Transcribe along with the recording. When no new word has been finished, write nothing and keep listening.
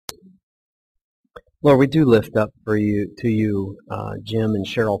Lord, we do lift up to you, Jim and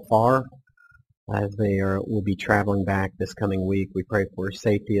Cheryl Farr, as will be traveling back this coming week. We pray for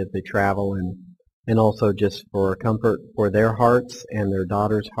safety as they travel, and also just for comfort for their hearts and their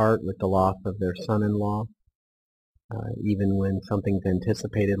daughter's heart with the loss of their son-in-law. Even when something's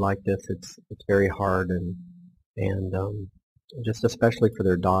anticipated like this, it's very hard, and just especially for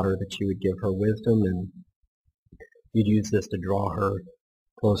their daughter, that you would give her wisdom and you'd use this to draw her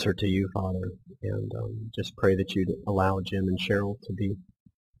closer to you, Father, and just pray that you'd allow Jim and Cheryl to be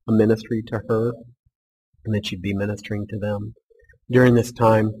a ministry to her, and that you'd be ministering to them during this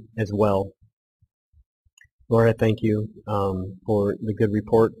time as well. Lord, I thank you for the good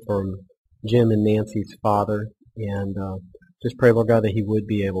report from Jim and Nancy's father, and just pray, Lord God, that he would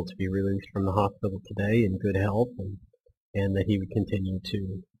be able to be released from the hospital today in good health, and that he would continue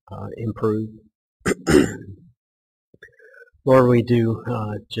to improve. Lord, we do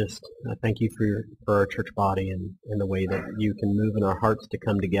just thank you for our church body and the way that you can move in our hearts to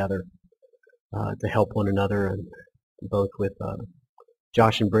come together to help one another, and both with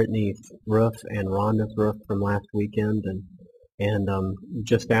Josh and Brittany's roof and Rhonda's roof from last weekend, and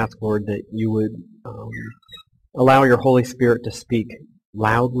just ask, Lord, that you would allow your Holy Spirit to speak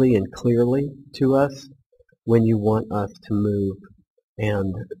loudly and clearly to us when you want us to move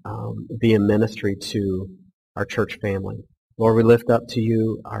and be a ministry to our church family. Lord, we lift up to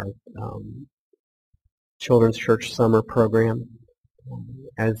you our Children's Church Summer Program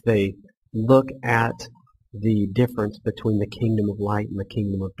as they look at the difference between the kingdom of light and the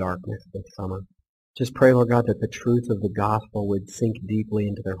kingdom of darkness this summer. Just pray, Lord God, that the truth of the gospel would sink deeply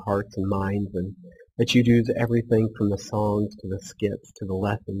into their hearts and minds, and that you'd use everything from the songs to the skits to the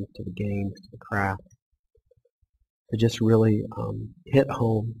lessons to the games to the crafts to just really hit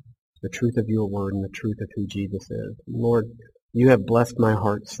home the truth of your word and the truth of who Jesus is. Lord, you have blessed my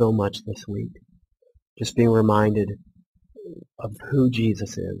heart so much this week, just being reminded of who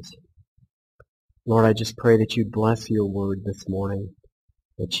Jesus is. Lord, I just pray that you'd bless your word this morning,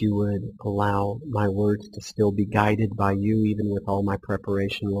 that you would allow my words to still be guided by you, even with all my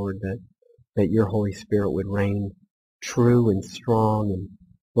preparation, Lord, that your Holy Spirit would reign true and strong, and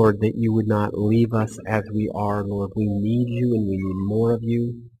Lord, that you would not leave us as we are. Lord, we need you and we need more of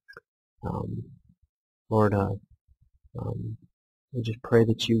you. Lord, we just pray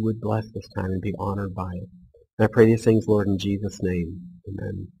that you would bless this time and be honored by it. And I pray these things, Lord, in Jesus' name.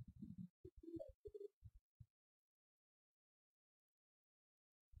 Amen.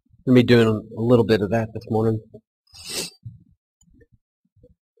 I'm going to be doing a little bit of that this morning.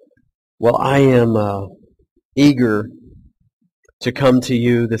 Well, I am eager to come to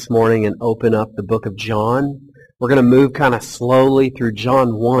you this morning and open up the book of John. We're going to move kind of slowly through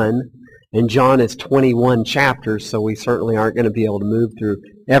John 1. And John is 21 chapters, so we certainly aren't going to be able to move through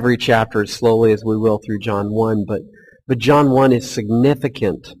every chapter as slowly as we will through John 1. But John 1 is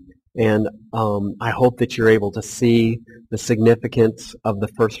significant, and I hope that you're able to see the significance of the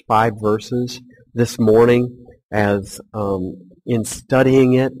first 5 verses this morning, as in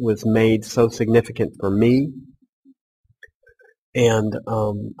studying it was made so significant for me. And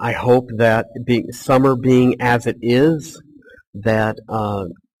I hope that summer being as it is, that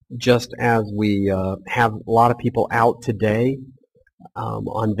just as we have a lot of people out today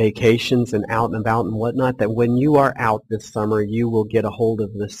on vacations and out and about and whatnot, that when you are out this summer, you will get a hold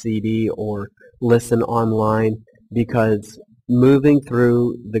of the CD or listen online, because moving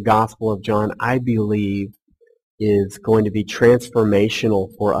through the Gospel of John, I believe, is going to be transformational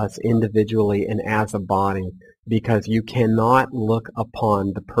for us individually and as a body, because you cannot look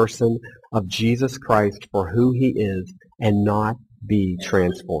upon the person of Jesus Christ for who he is and not be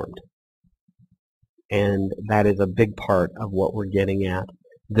transformed. And that is a big part of what we're getting at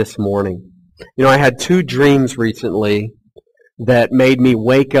this morning. You know, I had 2 dreams recently that made me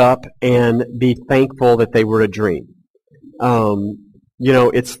wake up and be thankful that they were a dream. You know,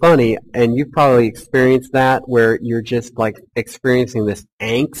 it's funny, and you've probably experienced that, where you're just like experiencing this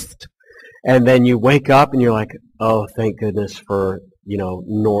angst, and then you wake up and you're like, oh, thank goodness for,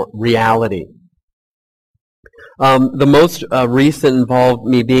 reality. The most recent involved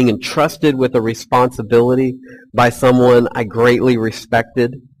me being entrusted with a responsibility by someone I greatly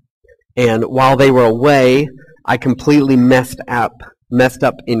respected, and while they were away, I completely messed up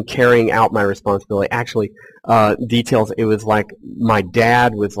in carrying out my responsibility. Actually, details, it was like my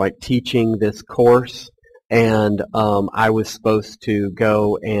dad was like teaching this course, and I was supposed to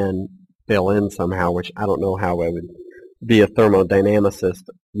go and fill in somehow, which I don't know how I would be a thermodynamicist,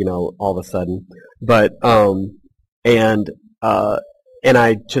 all of a sudden. But and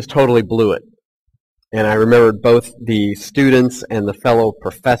I just totally blew it. And I remembered both the students and the fellow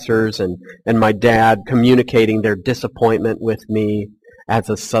professors and my dad communicating their disappointment with me as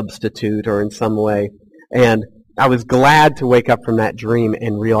a substitute or in some way. And I was glad to wake up from that dream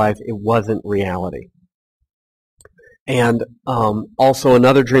and realize it wasn't reality. And also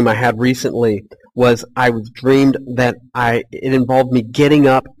another dream I had recently was I was dreamed that it involved me getting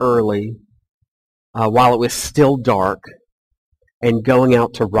up early while it was still dark and going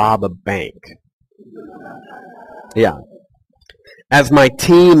out to rob a bank. Yeah. As my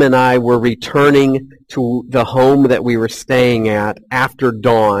team and I were returning to the home that we were staying at after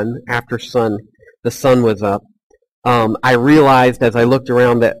dawn, after the sun was up, I realized as I looked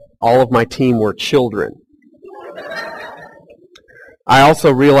around that all of my team were children. I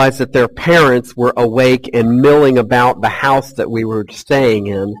also realized that their parents were awake and milling about the house that we were staying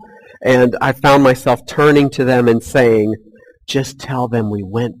in, and I found myself turning to them and saying, "Just tell them we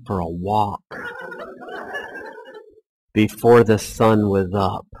went for a walk before the sun was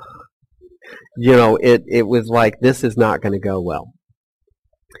up." You know, it was like, this is not going to go well.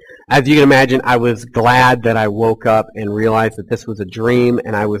 As you can imagine, I was glad that I woke up and realized that this was a dream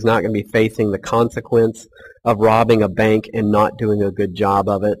and I was not going to be facing the consequence of robbing a bank and not doing a good job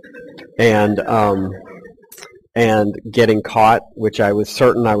of it and getting caught, which I was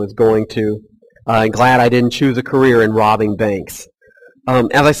certain I was going to. And glad I didn't choose a career in robbing banks. As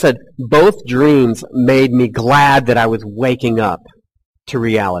I said, both dreams made me glad that I was waking up to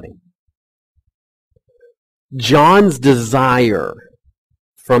reality. John's desire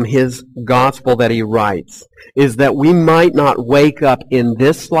from his gospel that he writes is that we might not wake up in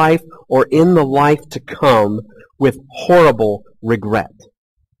this life or in the life to come with horrible regret.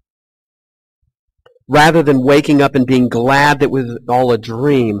 Rather than waking up and being glad that it was all a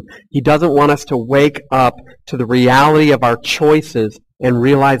dream, he doesn't want us to wake up to the reality of our choices and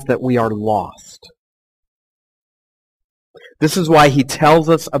realize that we are lost. This is why he tells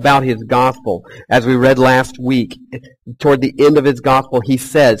us about his gospel. As we read last week, toward the end of his gospel, he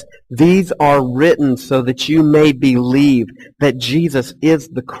says, "These are written so that you may believe that Jesus is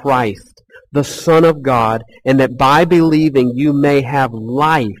the Christ, the Son of God, and that by believing you may have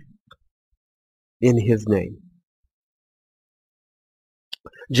life in his name."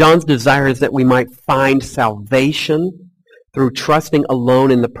 John's desire is that we might find salvation through trusting alone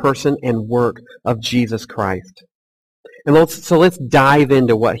in the person and work of Jesus Christ. And let's dive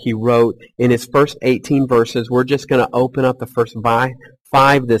into what he wrote in his first 18 verses. We're just going to open up the first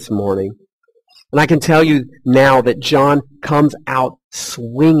 5 this morning. And I can tell you now that John comes out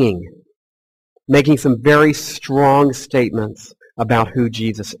swinging, making some very strong statements about who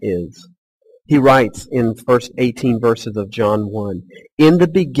Jesus is. He writes in the first 18 verses of John 1, "In the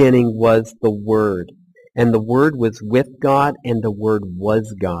beginning was the Word, and the Word was with God, and the Word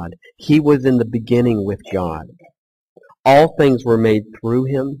was God. He was in the beginning with God. All things were made through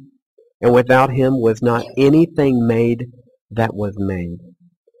him, and without him was not anything made that was made.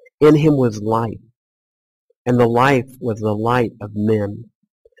 In him was life, and the life was the light of men.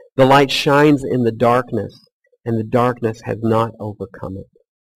 The light shines in the darkness, and the darkness has not overcome it.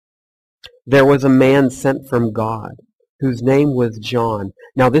 There was a man sent from God, whose name was John."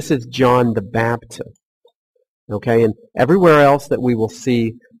 Now this is John the Baptist. Okay, and everywhere else that we will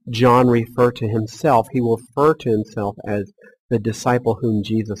see John refer to himself, he will refer to himself as the disciple whom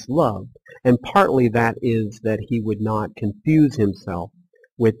Jesus loved. And partly that is that he would not confuse himself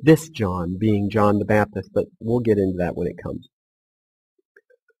with this John being John the Baptist, but we'll get into that when it comes.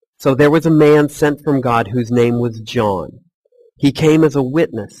 So there was a man sent from God whose name was John. He came as a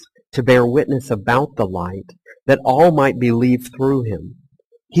witness to bear witness about the light, that all might believe through him.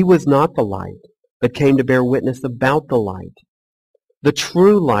 He was not the light, but came to bear witness about the light. The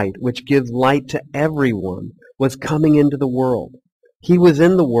true light, which gives light to everyone, was coming into the world. He was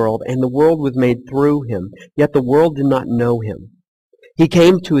in the world, and the world was made through him, yet the world did not know him. He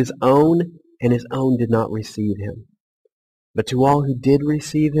came to his own, and his own did not receive him. But to all who did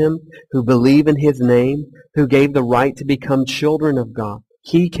receive him, who believe in his name, who gave the right to become children of God,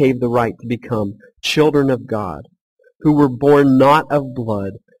 he gave the right to become children of God, who were born not of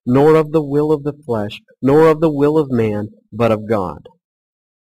blood, nor of the will of the flesh, nor of the will of man, but of God.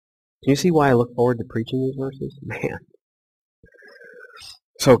 Do you see why I look forward to preaching these verses? Man.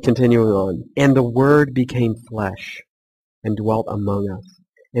 So continuing on. "And the Word became flesh and dwelt among us,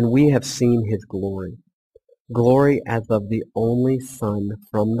 and we have seen his glory. Glory as of the only Son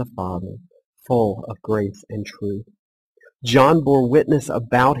from the Father, full of grace and truth. John bore witness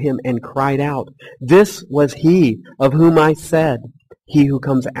about him and cried out, 'This was he of whom I said, he who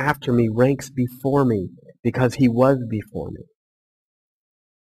comes after me ranks before me, because he was before me.'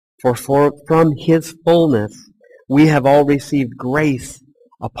 For from his fullness we have all received grace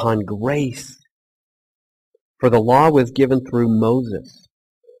upon grace. For the law was given through Moses.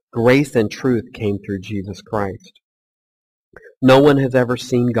 Grace and truth came through Jesus Christ. No one has ever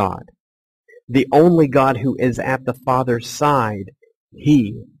seen God. The only God who is at the Father's side,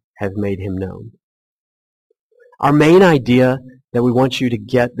 he has made him known. Our main idea that we want you to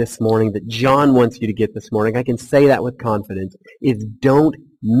get this morning, that John wants you to get this morning, I can say that with confidence, is don't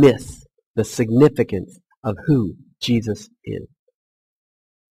miss the significance of who Jesus is.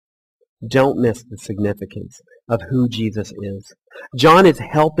 Don't miss the significance of who Jesus is. John is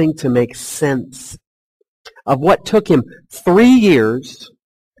helping to make sense of what took him 3 years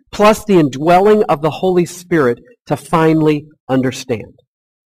plus the indwelling of the Holy Spirit to finally understand.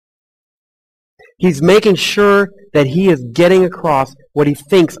 He's making sure that he is getting across what he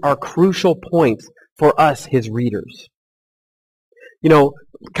thinks are crucial points for us, his readers. You know,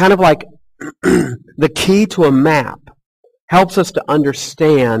 kind of like the key to a map helps us to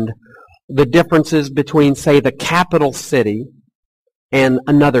understand the differences between, say, the capital city and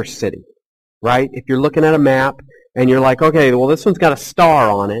another city, right? If you're looking at a map and you're like, okay, well, this one's got a star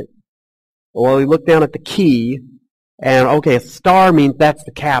on it. Well, you look down at the key, and okay, a star means that's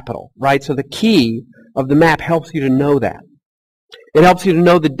the capital, right? So the key of the map helps you to know that. It helps you to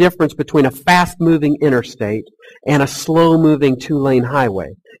know the difference between a fast-moving interstate and a slow-moving 2-lane highway.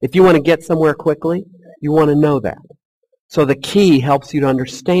 If you want to get somewhere quickly, you want to know that. So the key helps you to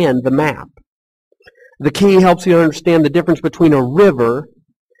understand the map. The key helps you to understand the difference between a river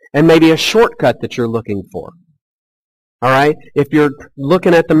and maybe a shortcut that you're looking for. All right? If you're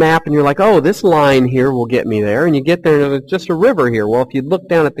looking at the map and you're like, oh, this line here will get me there, and you get there and it's just a river here. Well, if you look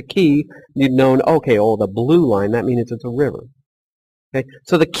down at the key, you'd know, okay, oh, the blue line, that means it's a river. Okay?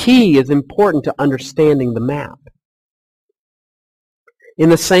 So the key is important to understanding the map. In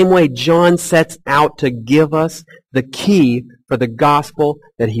the same way, John sets out to give us the key for the gospel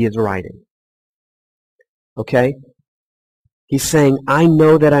that he is writing. Okay? He's saying, I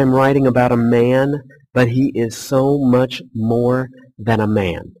know that I'm writing about a man, but he is so much more than a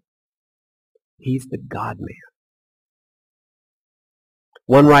man. He's the God-man.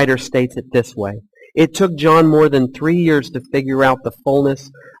 One writer states it this way: it took John more than 3 years to figure out the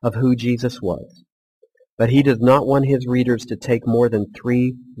fullness of who Jesus was. But he does not want his readers to take more than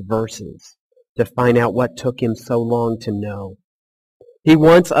 3 verses to find out what took him so long to know. He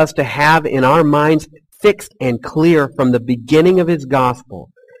wants us to have in our minds fixed and clear from the beginning of his gospel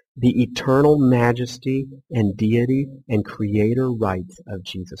the eternal majesty and deity and creator rights of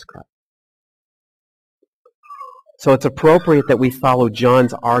Jesus Christ. So it's appropriate that we follow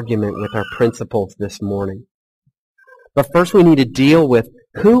John's argument with our principles this morning. But first we need to deal with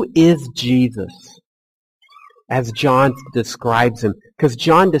who is Jesus as John describes him, because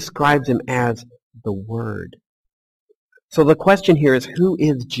John describes him as the Word. So the question here is, who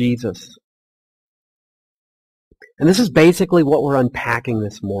is Jesus? And this is basically what we're unpacking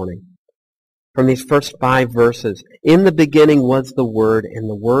this morning from these first 5 verses. In the beginning was the Word, and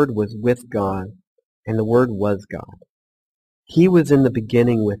the Word was with God, and the Word was God. He was in the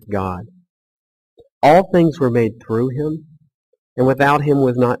beginning with God. All things were made through him, and without him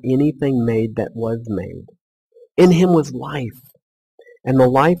was not anything made that was made. In him was life, and the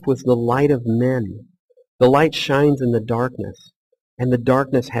life was the light of men. The light shines in the darkness, and the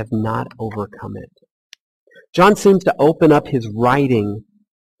darkness has not overcome it. John seems to open up his writing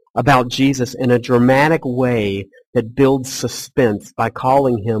about Jesus in a dramatic way that builds suspense by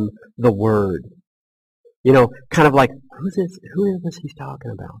calling him the Word. You know, kind of like, who is this he's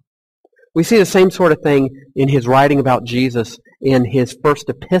talking about? We see the same sort of thing in his writing about Jesus in his first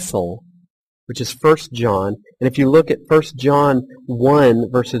epistle, which is 1 John. And if you look at 1 John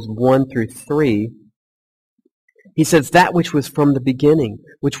 1, verses 1 through 3, he says, that which was from the beginning,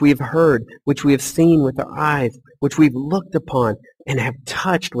 which we have heard, which we have seen with our eyes, which we've looked upon and have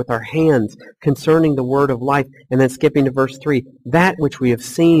touched with our hands concerning the word of life. And then skipping to verse 3, that which we have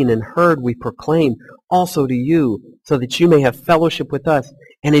seen and heard we proclaim also to you, so that you may have fellowship with us.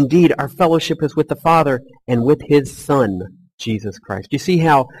 And indeed, our fellowship is with the Father and with his Son, Jesus Christ. You see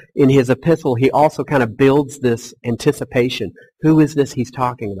how in his epistle he also kind of builds this anticipation. Who is this he's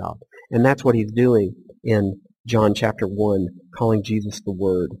talking about? And that's what he's doing in John chapter 1, calling Jesus the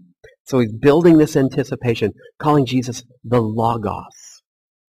Word. So he's building this anticipation, calling Jesus the Logos,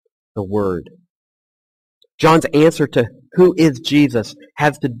 the Word. John's answer to who is Jesus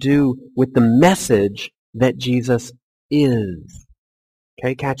has to do with the message that Jesus is.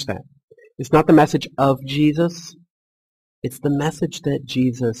 Okay, catch that. It's not the message of Jesus. It's the message that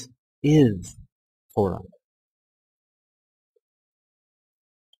Jesus is for us.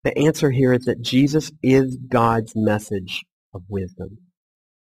 The answer here is that Jesus is God's message of wisdom.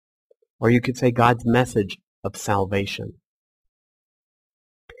 Or you could say God's message of salvation.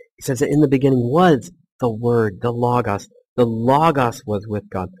 He says that in the beginning was the Word, the Logos. The Logos was with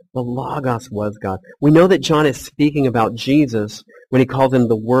God. The Logos was God. We know that John is speaking about Jesus when he calls him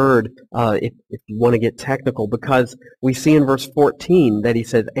the Word, if you want to get technical, because we see in verse 14 that he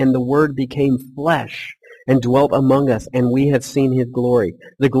says, "And the Word became flesh and dwelt among us, and we have seen his glory,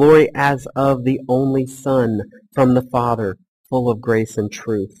 the glory as of the only Son from the Father, full of grace and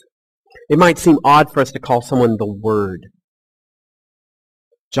truth." It might seem odd for us to call someone the Word.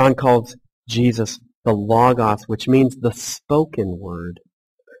 John calls Jesus the Logos, which means the spoken word.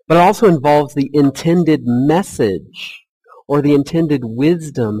 But it also involves the intended message or the intended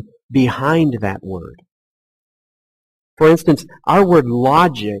wisdom behind that word. For instance, our word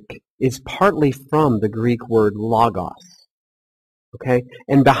logic is partly from the Greek word logos. Okay?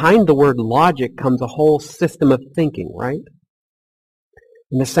 And behind the word logic comes a whole system of thinking, right?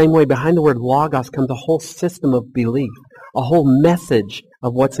 In the same way, behind the word logos comes a whole system of belief, a whole message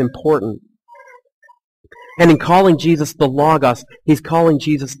of what's important. And in calling Jesus the Logos, he's calling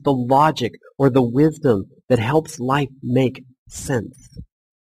Jesus the logic or the wisdom that helps life make sense.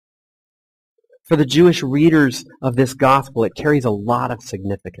 For the Jewish readers of this gospel, it carries a lot of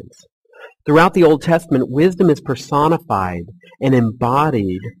significance. Throughout the Old Testament, wisdom is personified and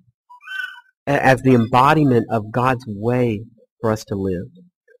embodied as the embodiment of God's way for us to live.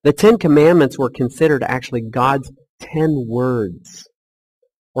 The Ten Commandments were considered actually God's 10 words,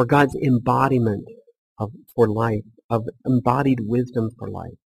 or God's embodiment for life, of embodied wisdom for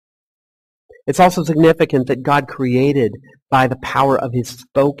life. It's also significant that God created by the power of his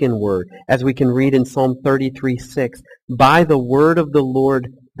spoken word, as we can read in Psalm 33:6, "By the word of the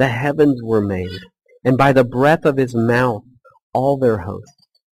Lord the heavens were made, and by the breath of his mouth all their hosts."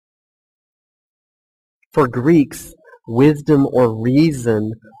 For Greeks, wisdom or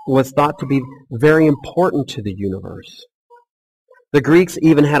reason was thought to be very important to the universe. The Greeks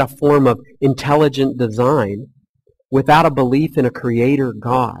even had a form of intelligent design without a belief in a creator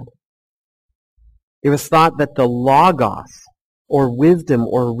God. It was thought that the Logos, or wisdom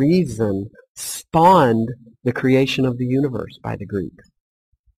or reason, spawned the creation of the universe by the Greeks.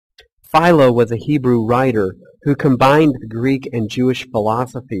 Philo was a Hebrew writer who combined the Greek and Jewish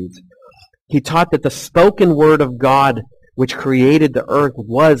philosophies. He taught that the spoken word of God which created the earth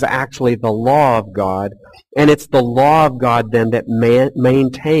was actually the law of God, and it's the law of God then that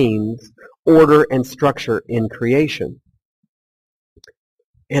maintains order and structure in creation.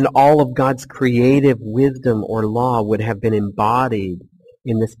 And all of God's creative wisdom or law would have been embodied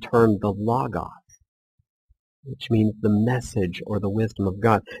in this term, the Logos, which means the message or the wisdom of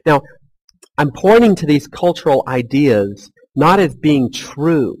God. Now, I'm pointing to these cultural ideas not as being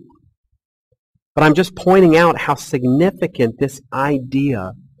true, but I'm just pointing out how significant this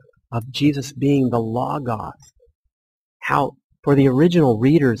idea of Jesus being the Logos, how for the original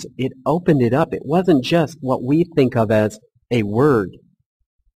readers it opened it up. It wasn't just what we think of as a word,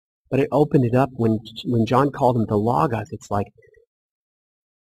 but it opened it up when John called him the Logos. It's like,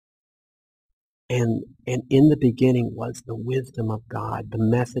 and in the beginning was the wisdom of God, the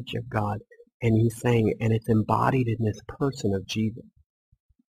message of God. And he's saying, and it's embodied in this person of Jesus.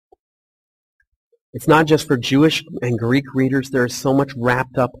 It's not just for Jewish and Greek readers. There is so much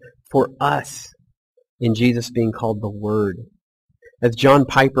wrapped up for us in Jesus being called the Word. As John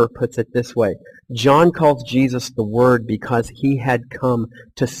Piper puts it this way, John calls Jesus the Word because he had come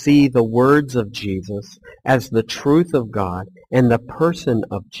to see the words of Jesus as the truth of God and the person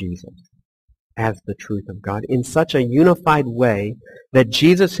of Jesus as the truth of God in such a unified way that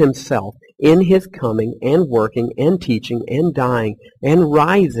Jesus himself, in his coming and working and teaching and dying and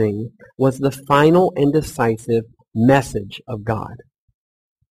rising, was the final and decisive message of God.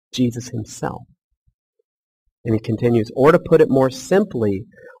 Jesus himself. And he continues, or to put it more simply,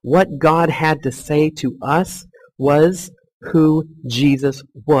 what God had to say to us was who Jesus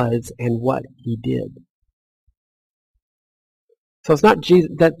was and what he did. So it's not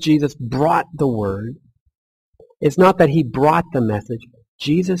that Jesus brought the word. It's not that he brought the message.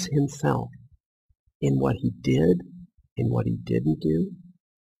 Jesus himself, in what he did, in what he didn't do,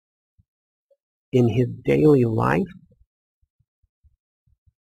 in his daily life,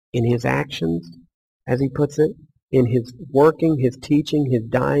 in his actions, as he puts it, in his working, his teaching, his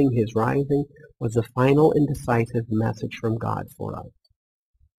dying, his rising, was the final and decisive message from God for us.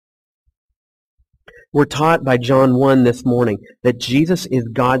 We're taught by John 1 this morning that Jesus is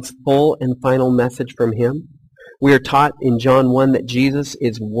God's full and final message from him. We are taught in John 1 that Jesus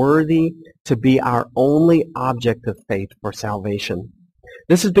is worthy to be our only object of faith for salvation.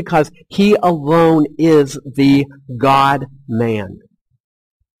 This is because he alone is the God-man.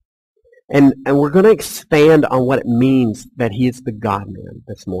 And we're going to expand on what it means that he is the God-man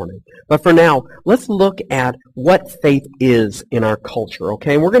this morning. But for now, let's look at what faith is in our culture,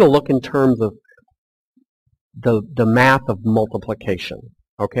 okay? And we're going to look in terms of the math of multiplication,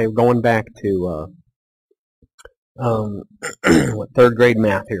 okay? Going back to third grade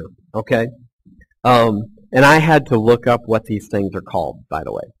math here, okay? And I had to look up what these things are called, by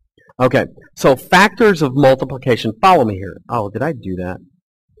the way. Okay, so factors of multiplication. Follow me here. Oh, did I do that?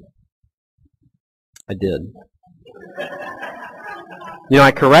 I did. You know,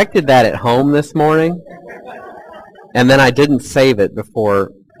 I corrected that at home this morning, and then I didn't save it before.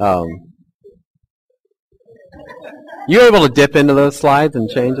 You were able to dip into those slides and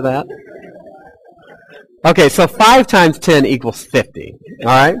change that? Okay, so 5 times 10 equals 50. All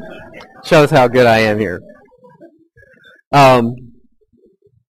right? Shows how good I am here.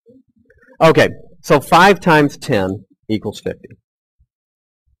 Okay, so 5 times 10 equals 50.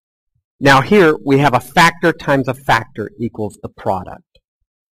 Now here we have a factor times a factor equals the product.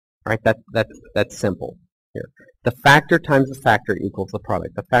 All right, that's simple here. The factor times a factor equals the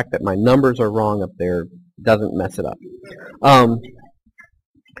product. The fact that my numbers are wrong up there doesn't mess it up.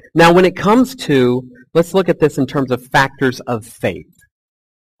 Now when it comes to, let's look at this in terms of factors of faith.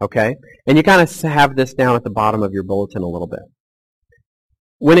 Okay? And you kind of have this down at the bottom of your bulletin a little bit.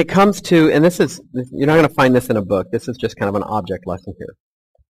 When it comes to, and you're not going to find this in a book, this is just kind of an object lesson here.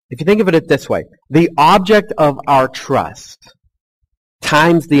 If you think of it this way, the object of our trust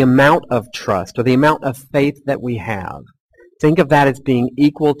times the amount of trust or the amount of faith that we have, think of that as being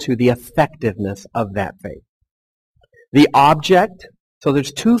equal to the effectiveness of that faith. The object, so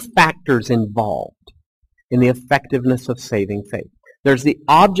there's 2 factors involved in the effectiveness of saving faith. There's the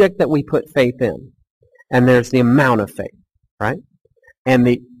object that we put faith in, and there's the amount of faith, right? And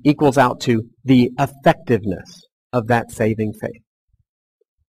the equals out to the effectiveness of that saving faith.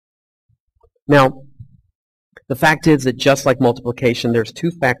 Now, the fact is that just like multiplication, there's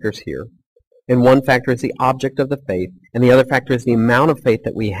 2 factors here. And one factor is the object of the faith, and the other factor is the amount of faith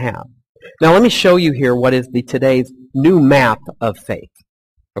that we have. Now, let me show you here what is today's new math of faith.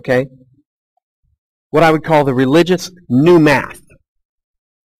 Okay? What I would call the religious new math.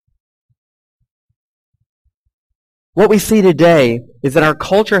 What we see today is that our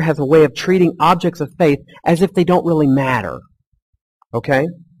culture has a way of treating objects of faith as if they don't really matter. Okay?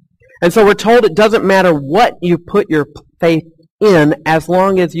 And so we're told it doesn't matter what you put your faith in as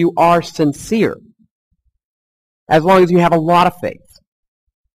long as you are sincere. As long as you have a lot of faith.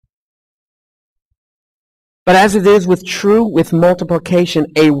 But as it is with multiplication,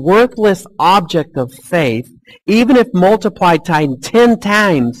 a worthless object of faith, even if multiplied 10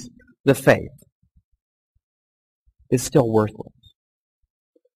 times the faith, is still worthless.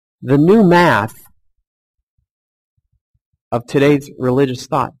 The new math of today's religious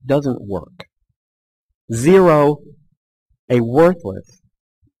thought doesn't work. 0, a worthless,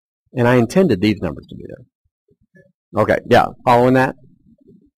 and I intended these numbers to be there. Okay, yeah, following that?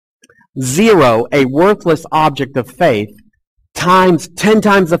 0, a worthless object of faith, times 10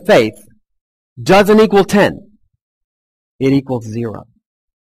 times the faith, doesn't equal 10. It equals 0.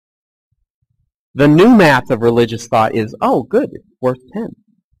 The new math of religious thought is, oh, good, it's worth 10.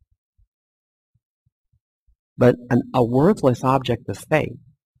 But a worthless object of faith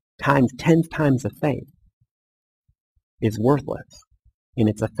times 10 times the faith is worthless in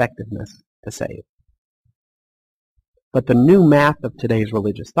its effectiveness to save. But the new math of today's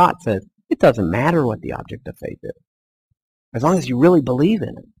religious thought says it doesn't matter what the object of faith is, as long as you really believe in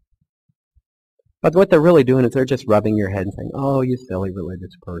it. But what they're really doing is they're just rubbing your head and saying, oh, you silly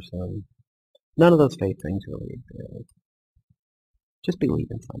religious person. None of those faith things really exist. Just believe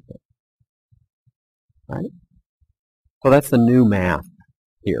in something. Right? So that's the new math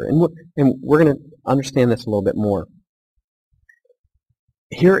here. And we're going to understand this a little bit more.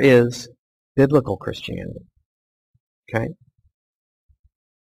 Here is biblical Christianity. Okay?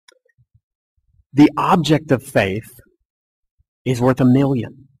 The object of faith is worth $1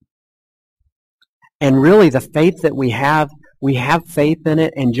 million. And really the faith that we have faith in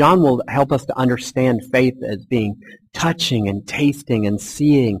it, and John will help us to understand faith as being touching and tasting and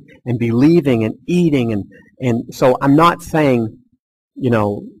seeing and believing and eating. And so I'm not saying,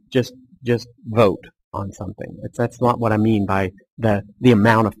 just vote on something. That's not what I mean by the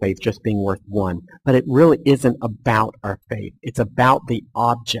amount of faith just being worth 1. But it really isn't about our faith. It's about the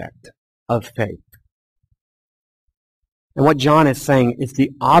object of faith. And what John is saying is the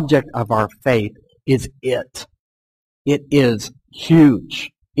object of our faith is it. It is huge.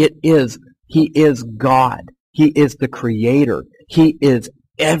 He is God. He is the Creator. He is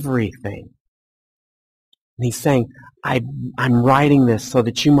everything. And he's saying, I'm writing this so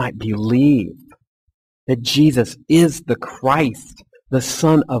that you might believe that Jesus is the Christ, the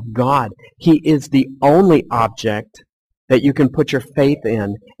Son of God. He is the only object that you can put your faith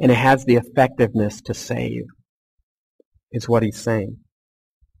in, and it has the effectiveness to save, is what he's saying.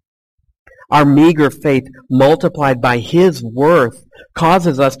 Our meager faith multiplied by his worth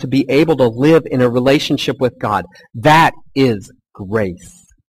causes us to be able to live in a relationship with God. That is grace.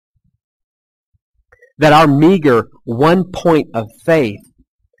 That our meager 1 point of faith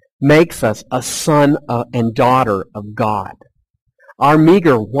makes us a son and daughter of God. Our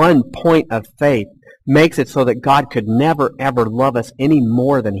meager 1 point of faith makes it so that God could never ever love us any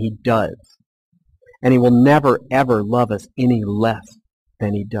more than he does. And he will never ever love us any less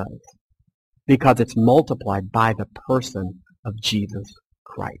than he does. Because it's multiplied by the person of Jesus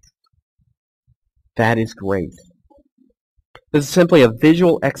Christ. That is grace. This is simply a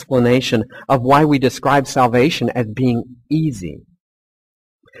visual explanation of why we describe salvation as being easy.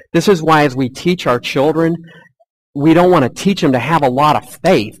 This is why as we teach our children, we don't want to teach them to have a lot of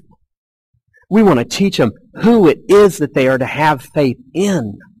faith. We want to teach them who it is that they are to have faith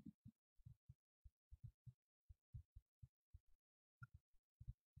in.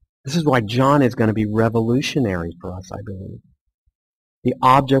 This is why John is going to be revolutionary for us, I believe. The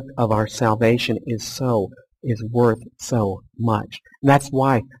object of our salvation is worth so much. And that's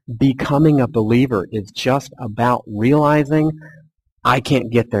why becoming a believer is just about realizing I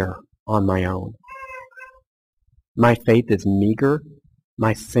can't get there on my own. My faith is meager.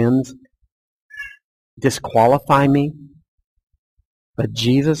 My sins disqualify me. But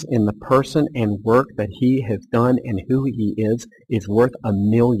Jesus, in the person and work that he has done and who he is worth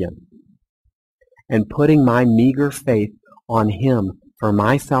 1,000,000. And putting my meager faith on him for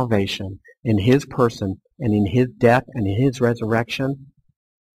my salvation in his person and in his death and in his resurrection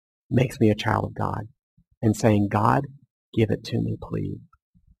makes me a child of God. And saying, God, give it to me, please.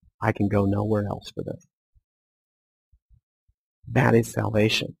 I can go nowhere else for this. That is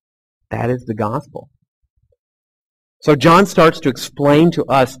salvation. That is the gospel. So John starts to explain to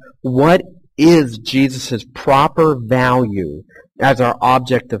us what is Jesus' proper value as our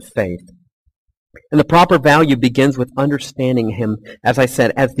object of faith. And the proper value begins with understanding him, as I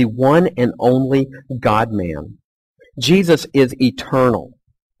said, as the one and only God-man. Jesus is eternal,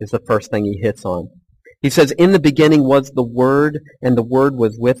 is the first thing he hits on. He says, in the beginning was the Word, and the Word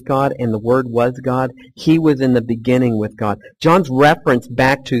was with God, and the Word was God. He was in the beginning with God. John's reference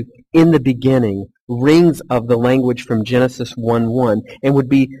back to in the beginning rings of the language from Genesis 1:1 and would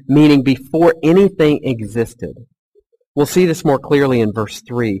be meaning before anything existed. We'll see this more clearly in verse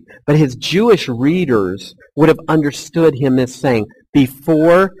 3. But his Jewish readers would have understood him as saying,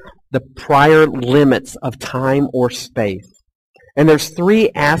 before the prior limits of time or space. And there's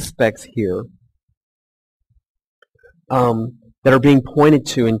three aspects here that are being pointed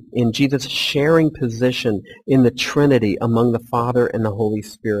to in Jesus' sharing position in the Trinity among the Father and the Holy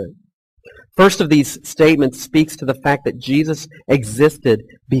Spirit. First of these statements speaks to the fact that Jesus existed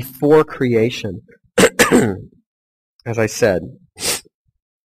before creation, as I said.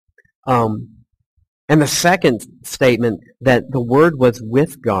 And the second statement, that the Word was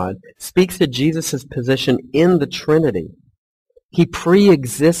with God, speaks to Jesus' position in the Trinity. He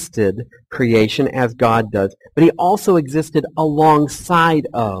pre-existed creation as God does, but he also existed alongside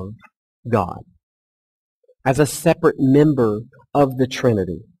of God as a separate member of the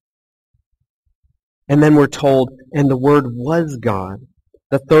Trinity. And then we're told, and the Word was God.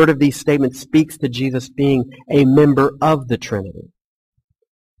 The third of these statements speaks to Jesus being a member of the Trinity.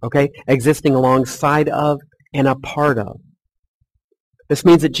 Okay? Existing alongside of and a part of. This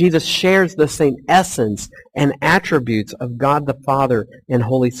means that Jesus shares the same essence and attributes of God the Father and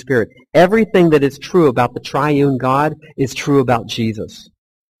Holy Spirit. Everything that is true about the triune God is true about Jesus.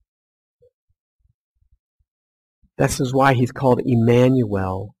 This is why he's called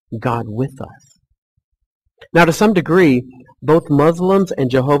Emmanuel, God with us. Now, to some degree, both Muslims and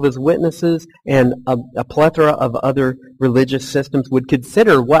Jehovah's Witnesses and a plethora of other religious systems would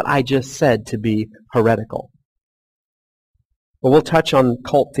consider what I just said to be heretical. But we'll touch on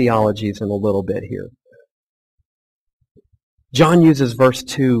cult theologies in a little bit here. John uses verse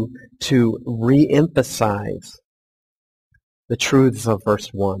 2 to re-emphasize the truths of verse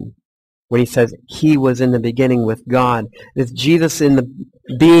 1. When he says, he was in the beginning with God. This Jesus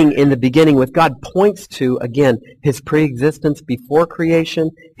being in the beginning with God points to, again, his pre-existence before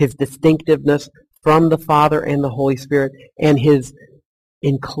creation, his distinctiveness from the Father and the Holy Spirit, and his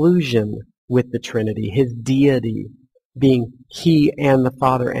inclusion with the Trinity, his deity, being he and the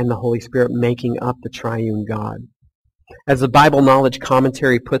Father and the Holy Spirit making up the triune God. As the Bible Knowledge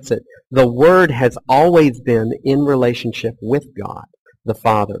Commentary puts it, the Word has always been in relationship with God, the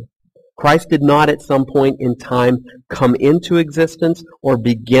Father. Christ did not at some point in time come into existence or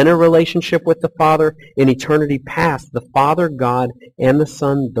begin a relationship with the Father. In eternity past, the Father, God, and the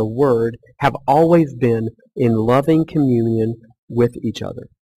Son, the Word, have always been in loving communion with each other.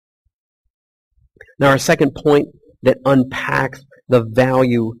 Now, our second point that unpacks the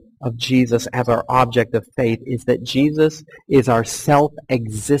value of Jesus as our object of faith is that Jesus is our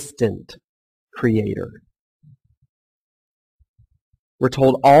self-existent creator. We're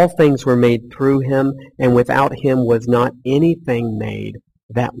told all things were made through him, and without him was not anything made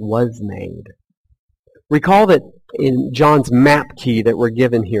that was made. Recall that in John's map key that we're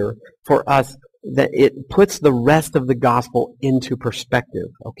given here for us, that it puts the rest of the gospel into perspective,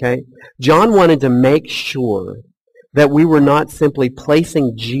 okay? John wanted to make sure that we were not simply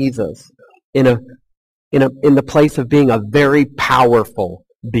placing Jesus in the place of being a very powerful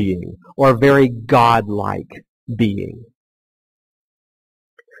being or a very godlike being.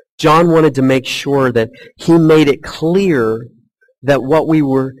 John wanted to make sure that he made it clear that what we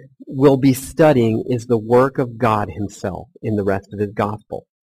will be studying is the work of God himself in the rest of his gospel.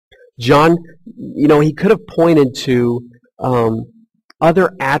 John, he could have pointed to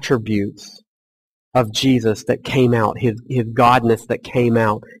other attributes of Jesus that came out, his godness that came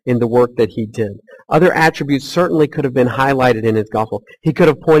out in the work that he did. Other attributes certainly could have been highlighted in his gospel. He could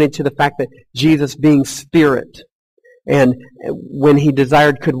have pointed to the fact that Jesus being spirit, and when he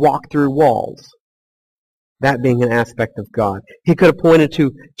desired could walk through walls, that being an aspect of God. He could have pointed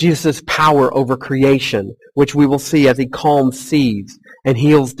to Jesus' power over creation, which we will see as he calms seas and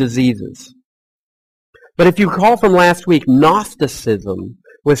heals diseases. But if you recall from last week, Gnosticism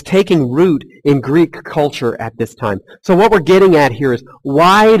was taking root in Greek culture at this time. So what we're getting at here is,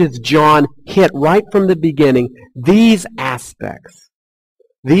 why does John hit right from the beginning these aspects,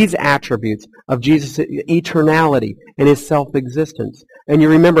 these attributes of Jesus' eternality and his self-existence? And you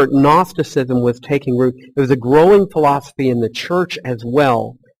remember, Gnosticism was taking root. It was a growing philosophy in the church as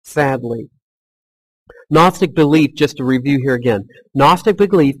well, sadly. Gnostic belief, just to review here again, Gnostic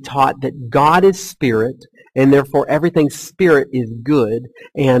belief taught that God is spirit, and therefore everything spirit is good,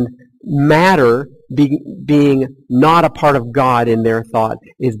 and matter, being not a part of God in their thought,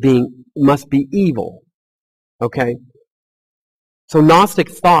 must be evil. Okay? So Gnostic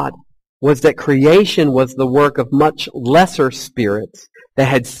thought was that creation was the work of much lesser spirits that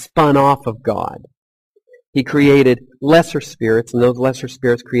had spun off of God. He created lesser spirits, and those lesser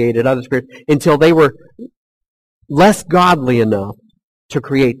spirits created other spirits until they were less godly enough to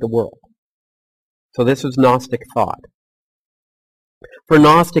create the world. So this was Gnostic thought. For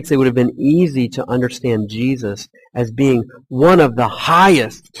Gnostics, it would have been easy to understand Jesus as being one of the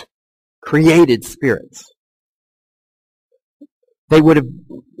highest created spirits. He would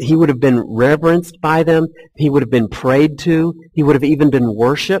have been reverenced by them. He would have been prayed to. He would have even been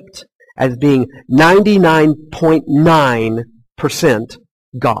worshipped as being 99.9%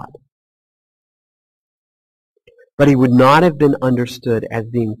 God. But he would not have been understood as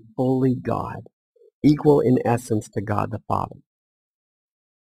being fully God, equal in essence to God the Father.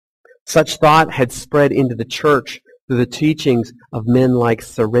 Such thought had spread into the church through the teachings of men like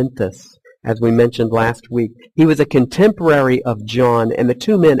Cerinthus, as we mentioned last week. He was a contemporary of John, and the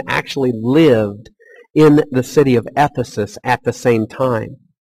two men actually lived in the city of Ephesus at the same time.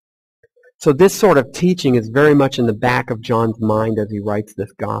 So this sort of teaching is very much in the back of John's mind as he writes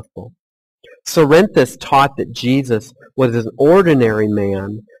this gospel. Cerinthus taught that Jesus was an ordinary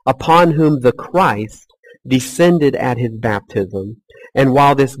man upon whom the Christ descended at his baptism, and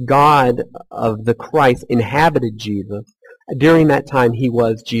while this God of the Christ inhabited Jesus, during that time he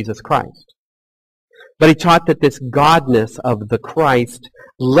was Jesus Christ. But he taught that this godness of the Christ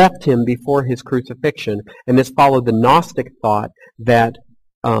left him before his crucifixion, and this followed the Gnostic thought that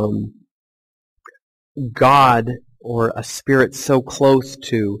God, or a spirit so close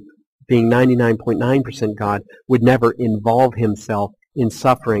to being 99.9% God, would never involve himself in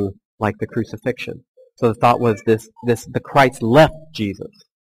suffering like the crucifixion. So the thought was the Christ left Jesus.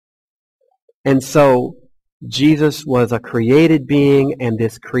 And so Jesus was a created being, and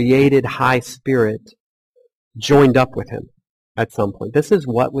this created high spirit joined up with him at some point. This is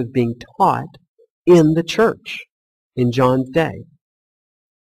what was being taught in the church in John's day.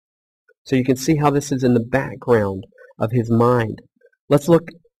 So you can see how this is in the background of his mind. Let's look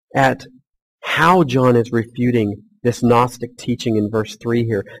at how John is refuting this Gnostic teaching in verse 3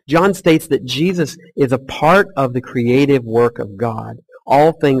 here. John states that Jesus is a part of the creative work of God.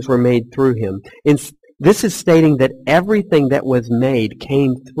 All things were made through him. This is stating that everything that was made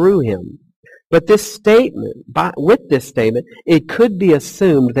came through him. But this statement, with this statement, it could be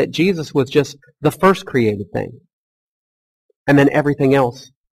assumed that Jesus was just the first created thing. And then everything else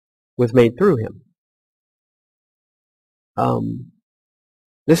was made through him.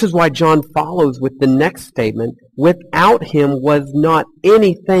 This is why John follows with the next statement, without him was not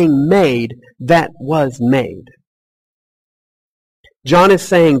anything made that was made. John is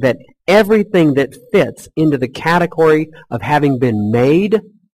saying that everything that fits into the category of having been made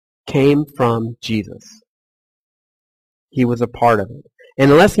came from Jesus. He was a part of it.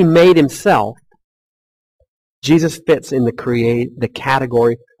 And unless he made himself, Jesus fits in the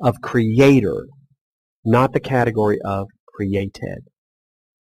category of creator, not the category of created.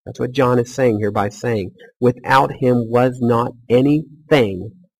 That's what John is saying here by saying, without him was not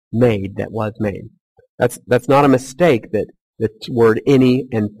anything made that was made. That's not a mistake that the word any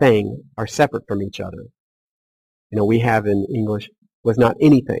and thing are separate from each other. We have in English, was not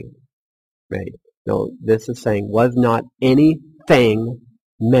anything made. No, this is saying, was not anything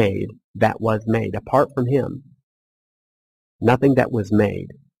made that was made. Apart from him, nothing that was made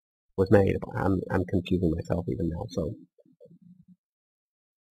was made. I'm confusing myself even now. So,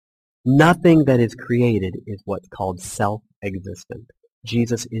 nothing that is created is what's called self-existent.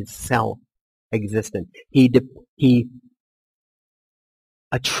 Jesus is self-existent. He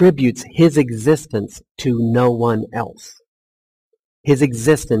attributes his existence to no one else. His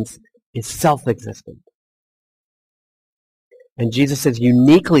existence is self-existent. And Jesus is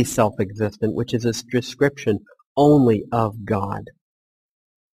uniquely self-existent, which is a description only of God.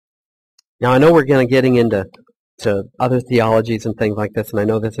 Now, I know we're going to getting into other theologies and things like this, and I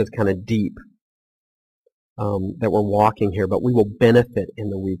know this is kind of deep that we're walking here, but we will benefit in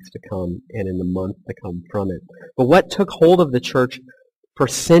the weeks to come and in the months to come from it. But what took hold of the church for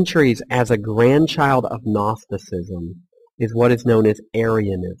centuries as a grandchild of Gnosticism is what is known as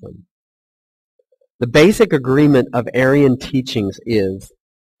Arianism. The basic agreement of Arian teachings is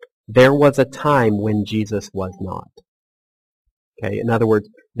there was a time when Jesus was not. Okay, in other words,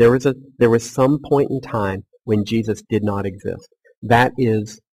 there was some point in time when Jesus did not exist. That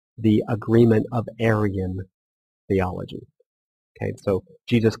is the agreement of Arian theology. Okay, so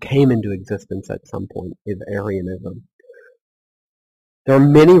Jesus came into existence at some point is Arianism. There are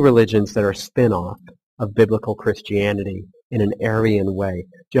many religions that are spin-off of biblical Christianity in an Arian way.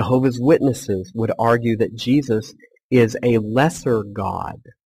 Jehovah's Witnesses would argue that Jesus is a lesser God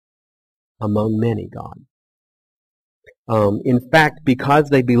among many gods. In fact, because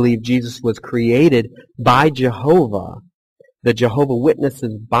they believe Jesus was created by Jehovah, the Jehovah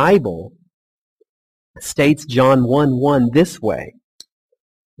Witnesses Bible states John 1:1 this way.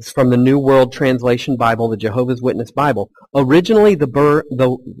 It's from the New World Translation Bible, the Jehovah's Witness Bible. Originally the Word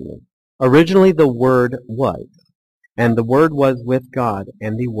was, and the Word was with God,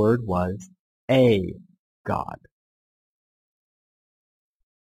 and the Word was a God.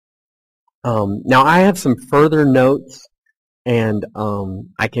 Now I have some further notes, and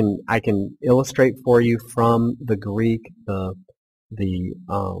I can illustrate for you from the Greek the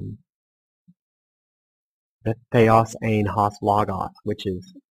theos ein hos logos, which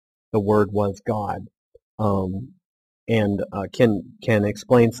is the Word was God, and can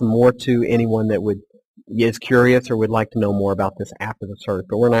explain some more to anyone that is curious or would like to know more about this after the service.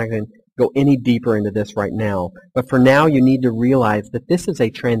 But we're not going to go any deeper into this right now. But for now, you need to realize that this is a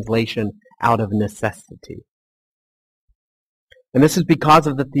translation out of necessity. And this is because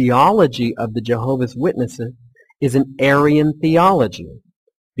of the theology of the Jehovah's Witnesses is an Arian theology,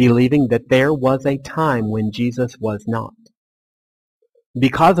 believing that there was a time when Jesus was not.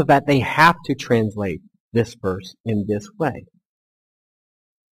 Because of that, they have to translate this verse in this way.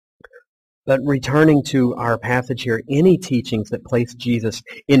 But returning to our passage here, any teachings that place Jesus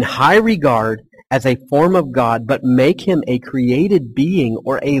in high regard as a form of God, but make him a created being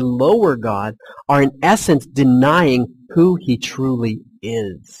or a lower God, are in essence denying who he truly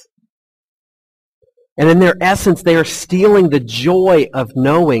is. And in their essence, they are stealing the joy of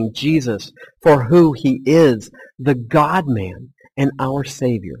knowing Jesus for who he is, the God-man and our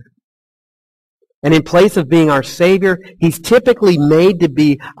Savior. And in place of being our Savior, he's typically made to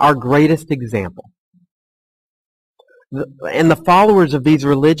be our greatest example. And the followers of these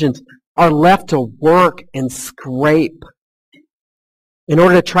religions are left to work and scrape in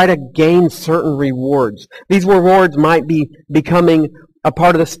order to try to gain certain rewards. These rewards might be becoming a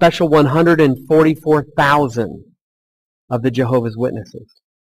part of the special 144,000 of the Jehovah's Witnesses.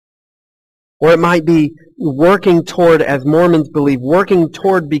 Or it might be working toward, as Mormons believe, working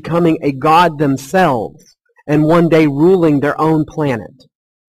toward becoming a god themselves and one day ruling their own planet.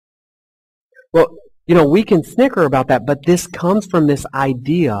 Well, we can snicker about that, but this comes from this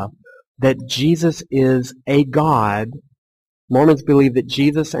idea that Jesus is a God. Mormons believe that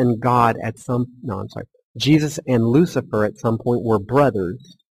Jesus and Jesus and Lucifer at some point were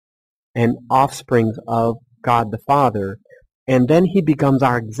brothers and offsprings of God the Father, and then he becomes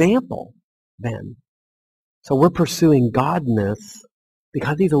our example then. So we're pursuing godness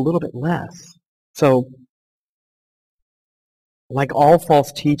because he's a little bit less. So, like all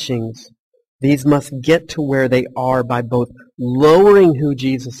false teachings, these must get to where they are by both lowering who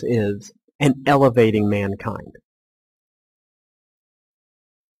Jesus is and elevating mankind.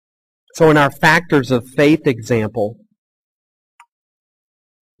 So in our factors of faith example,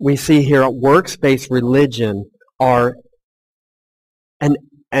 we see here a works-based religion are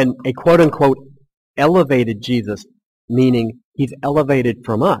a quote-unquote elevated Jesus, meaning he's elevated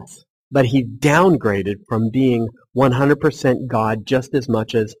from us, but he's downgraded from being 100% God just as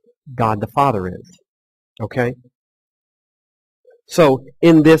much as God the Father is. Okay? So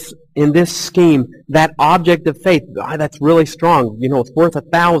in this scheme, that object of faith, that's really strong. It's worth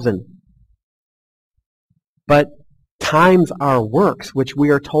 1,000. But times our works, which we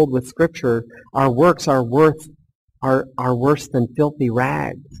are told with Scripture, our works are worse than filthy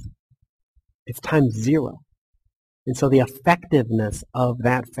rags. It's times 0. And so the effectiveness of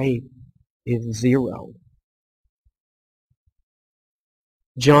that faith is 0.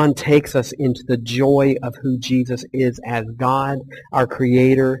 John takes us into the joy of who Jesus is as God, our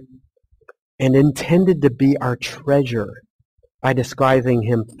Creator, and intended to be our treasure by describing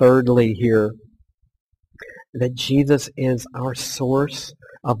him thirdly here, that Jesus is our source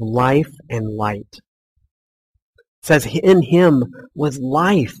of life and light. It says, in him was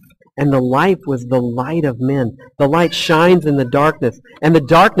life, and the life was the light of men. The light shines in the darkness, and the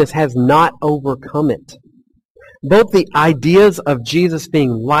darkness has not overcome it. Both the ideas of Jesus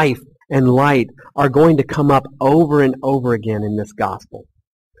being life and light are going to come up over and over again in this gospel.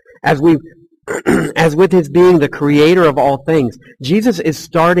 As with his being the creator of all things, Jesus is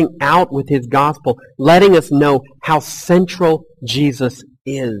starting out with his gospel, letting us know how central Jesus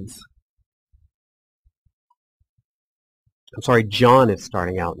is. John is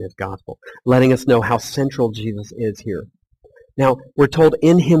starting out in his gospel, letting us know how central Jesus is here. Now, we're told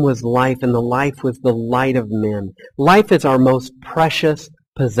in him was life, and the life was the light of men. Life is our most precious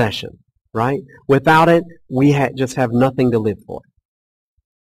possession, right? Without it, we just have nothing to live for.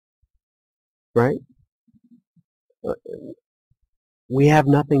 Right? We have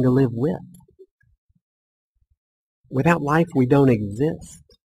nothing to live with. Without life, we don't exist.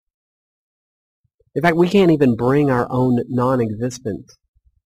 In fact, we can't even bring our own non-existence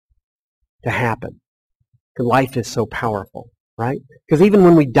to happen. Because life is so powerful, right? Because even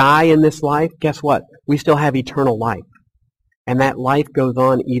when we die in this life, guess what? We still have eternal life. And that life goes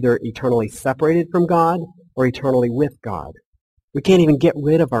on either eternally separated from God or eternally with God. We can't even get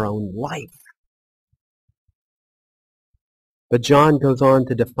rid of our own life. But John goes on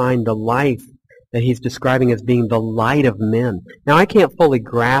to define the life that he's describing as being the light of men. Now, I can't fully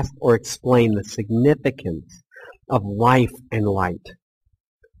grasp or explain the significance of life and light.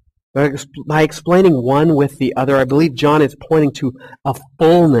 But by explaining one with the other, I believe John is pointing to a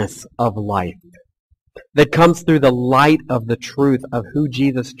fullness of life that comes through the light of the truth of who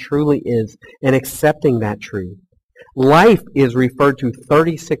Jesus truly is and accepting that truth. Life is referred to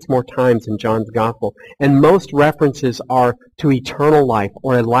 36 more times in John's Gospel, and most references are to eternal life,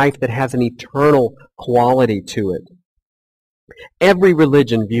 or a life that has an eternal quality to it. Every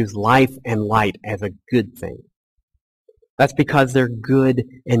religion views life and light as a good thing. That's because they're good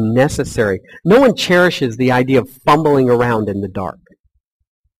and necessary. No one cherishes the idea of fumbling around in the dark.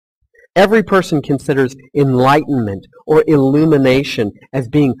 Every person considers enlightenment or illumination as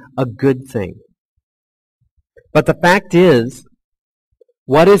being a good thing. But the fact is,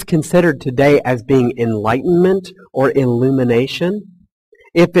 what is considered today as being enlightenment or illumination,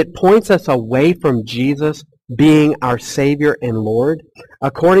 if it points us away from Jesus being our Savior and Lord,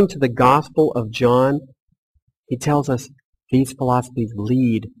 according to the Gospel of John, he tells us these philosophies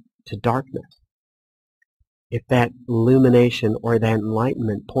lead to darkness. If that illumination or that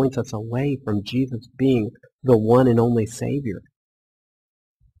enlightenment points us away from Jesus being the one and only Savior.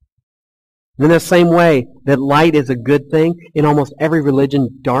 In the same way that light is a good thing, in almost every religion,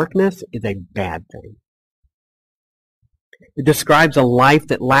 darkness is a bad thing. It describes a life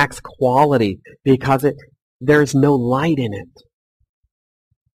that lacks quality because there's no light in it.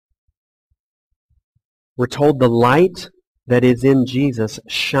 We're told the light that is in Jesus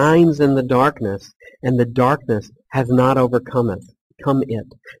shines in the darkness, and the darkness has not overcome it.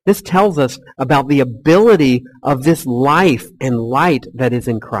 This tells us about the ability of this life and light that is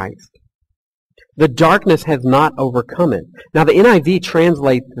in Christ. The darkness has not overcome it. Now the NIV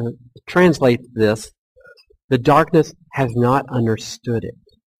translates this, the darkness has not understood it.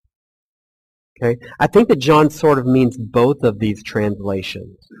 Okay? I think that John sort of means both of these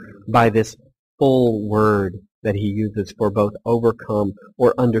translations by this full word that he uses for both overcome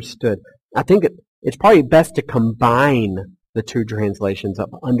or understood. I think it's probably best to combine the two translations of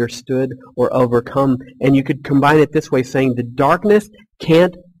understood or overcome, and you could combine it this way, saying the darkness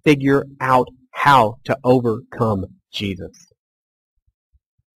can't figure out how to overcome Jesus.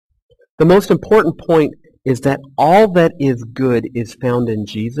 The most important point is that all that is good is found in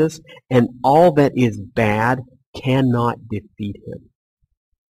Jesus, and all that is bad cannot defeat him.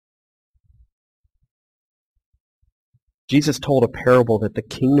 Jesus told a parable that the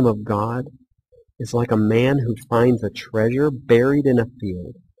kingdom of God is like a man who finds a treasure buried in a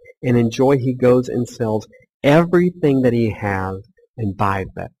field, and in joy he goes and sells everything that he has and buys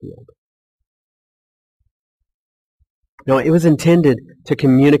that field. Now, it was intended to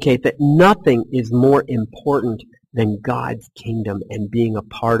communicate that nothing is more important than God's kingdom and being a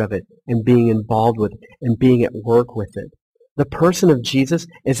part of it and being involved with it and being at work with it. The person of Jesus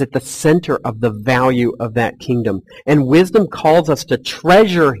is at the center of the value of that kingdom. And wisdom calls us to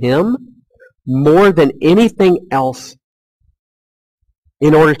treasure him more than anything else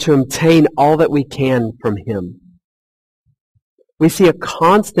in order to obtain all that we can from him. We see a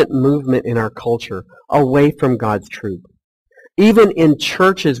constant movement in our culture away from God's truth. Even in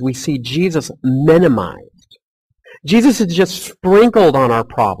churches, we see Jesus minimized. Jesus is just sprinkled on our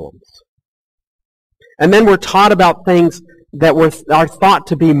problems. And then we're taught about things that are thought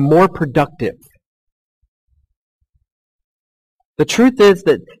to be more productive. The truth is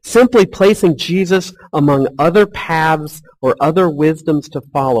that simply placing Jesus among other paths or other wisdoms to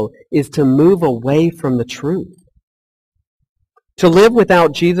follow is to move away from the truth. To live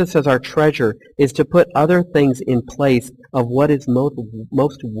without Jesus as our treasure is to put other things in place of what is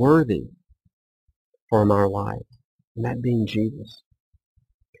most worthy from our lives, and that being Jesus.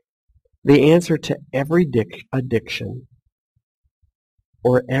 The answer to every addiction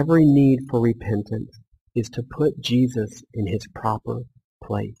or every need for repentance is to put Jesus in his proper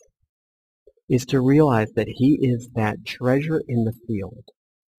place, is to realize that he is that treasure in the field.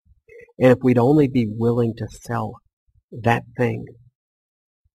 And if we'd only be willing to sell that thing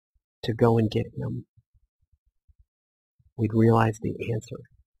to go and get him, we'd realize the answer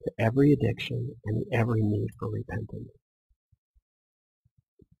to every addiction and every need for repentance.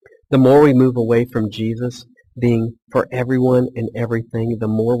 The more we move away from Jesus being for everyone and everything, the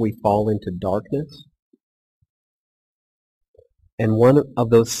more we fall into darkness. And one of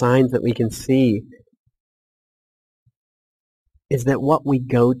those signs that we can see is that what we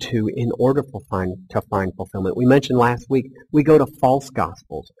go to in order to find fulfillment. We mentioned last week, we go to false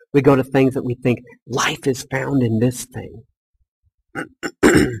gospels. We go to things that we think life is found in this thing.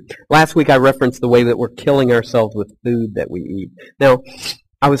 Last week I referenced the way that we're killing ourselves with food that we eat. Now,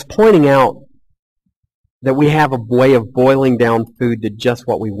 I was pointing out that we have a way of boiling down food to just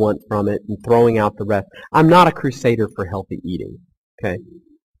what we want from it and throwing out the rest. I'm not a crusader for healthy eating. Okay?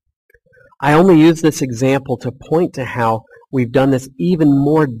 I only use this example to point to how we've done this even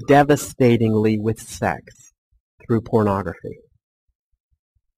more devastatingly with sex through pornography.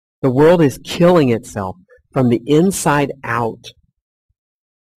 The world is killing itself from the inside out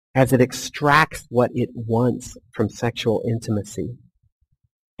as it extracts what it wants from sexual intimacy,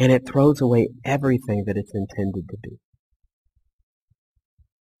 and it throws away everything that it's intended to be.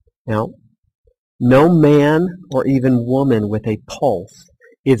 Now, no man or even woman with a pulse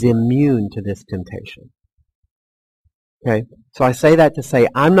is immune to this temptation. Okay? So I say that to say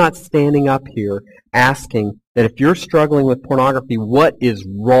I'm not standing up here asking that if you're struggling with pornography, what is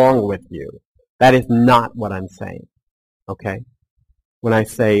wrong with you? That is not what I'm saying. Okay? When I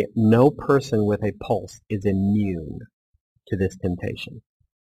say no person with a pulse is immune to this temptation.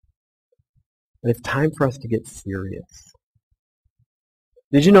 But it's time for us to get serious.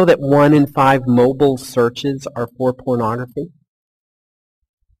 Did you know that 1 in 5 mobile searches are for pornography?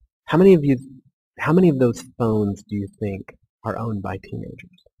 How many of those phones do you think are owned by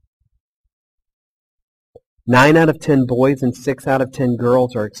teenagers? 9 out of 10 boys and 6 out of 10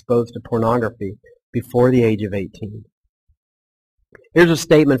 girls are exposed to pornography before the age of 18. Here's a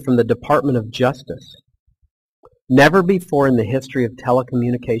statement from the Department of Justice. Never before in the history of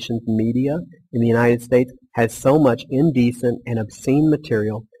telecommunications media in the United States has so much indecent and obscene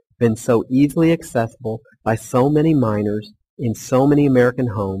material been so easily accessible by so many minors in so many American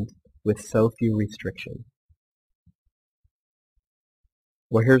homes with so few restrictions.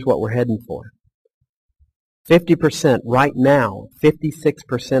 Well, here's what we're heading for. 50% right now,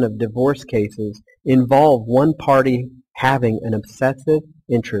 56% of divorce cases involve one party having an obsessive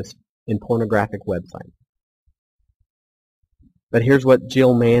interest in pornographic websites. But here's what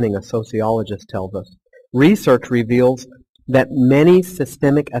Jill Manning, a sociologist, tells us. Research reveals that many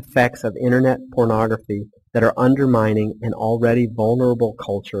systemic effects of internet pornography that are undermining an already vulnerable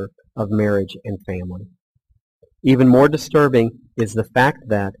culture of marriage and family. Even more disturbing is the fact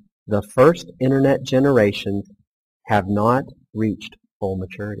that the first internet generations have not reached full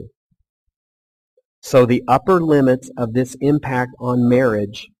maturity. So the upper limits of this impact on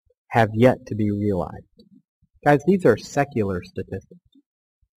marriage have yet to be realized. Guys, these are secular statistics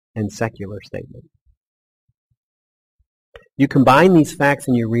and secular statements. You combine these facts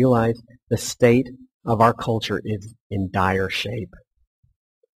and you realize the state of our culture is in dire shape.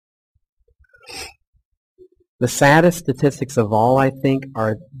 The saddest statistics of all, I think,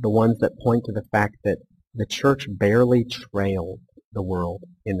 are the ones that point to the fact that the church barely trails the world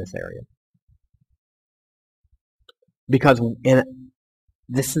in this area. Because, and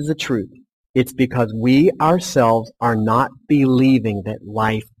this is the truth, it's because we ourselves are not believing that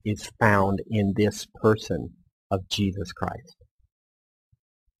life is found in this person of Jesus Christ.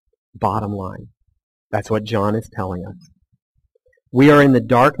 Bottom line. That's what John is telling us. We are in the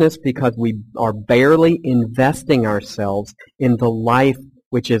darkness because we are barely investing ourselves in the life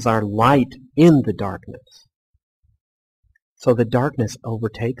which is our light in the darkness. So the darkness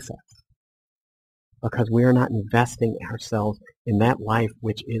overtakes us because we are not investing ourselves in that life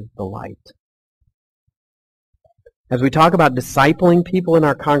which is the light. As we talk about discipling people in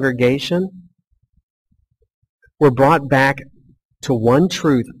our congregation, we're brought back to one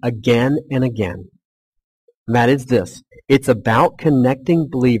truth again and again. And that is this. It's about connecting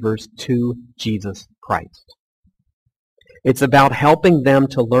believers to Jesus Christ. It's about helping them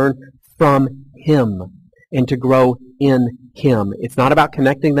to learn from Him and to grow in Him. It's not about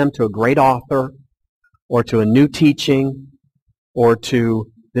connecting them to a great author or to a new teaching or to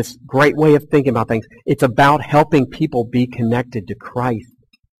this great way of thinking about things. It's about helping people be connected to Christ.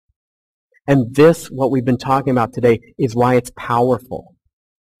 And this, what we've been talking about today, is why it's powerful.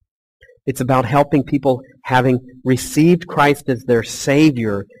 It's about helping people, having received Christ as their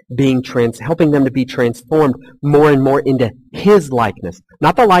Savior, helping them to be transformed more and more into His likeness,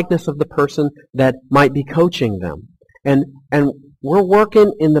 not the likeness of the person that might be coaching them. And we're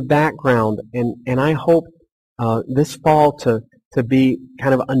working in the background, and I hope this fall to be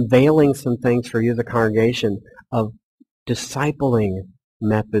kind of unveiling some things for you as a congregation of discipling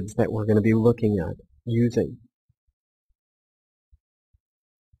methods that we're going to be looking at using.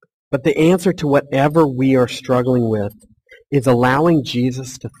 But the answer to whatever we are struggling with is allowing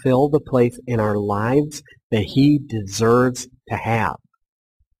Jesus to fill the place in our lives that He deserves to have.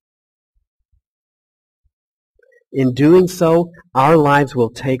 In doing so, our lives will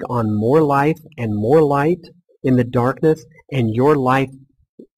take on more life and more light in the darkness, and your life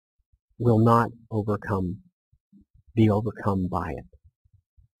will not be overcome by it.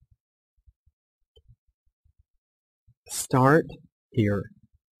 Start here.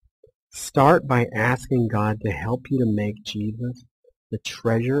 Start by asking God to help you to make Jesus the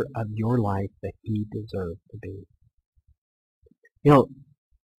treasure of your life that He deserves to be. You know,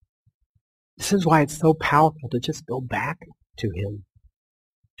 this is why it's so powerful to just go back to Him,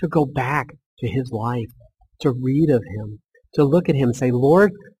 to go back to His life, to read of Him, to look at Him and say,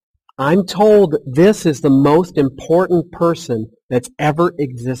 Lord, I'm told this is the most important person that's ever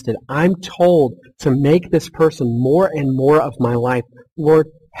existed. I'm told to make this person more and more of my life. Lord,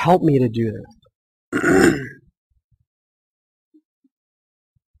 help me to do this.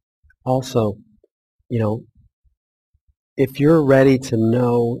 Also, if you're ready to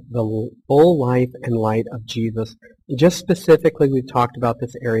know the full life and light of Jesus, just specifically we've talked about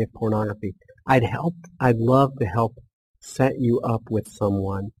this area of pornography, I'd love to help set you up with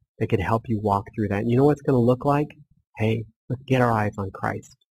someone that could help you walk through that. And you know what it's going to look like? Hey, let's get our eyes on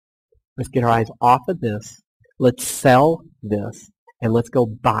Christ. Let's get our eyes off of this. Let's sell this. And let's go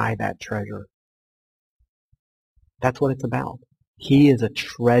buy that treasure. That's what it's about. He is a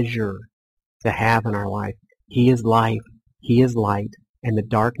treasure to have in our life. He is life. He is light. And the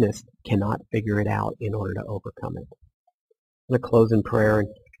darkness cannot figure it out in order to overcome it. I'm going to close in prayer,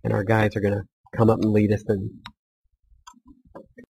 and our guys are going to come up and lead us in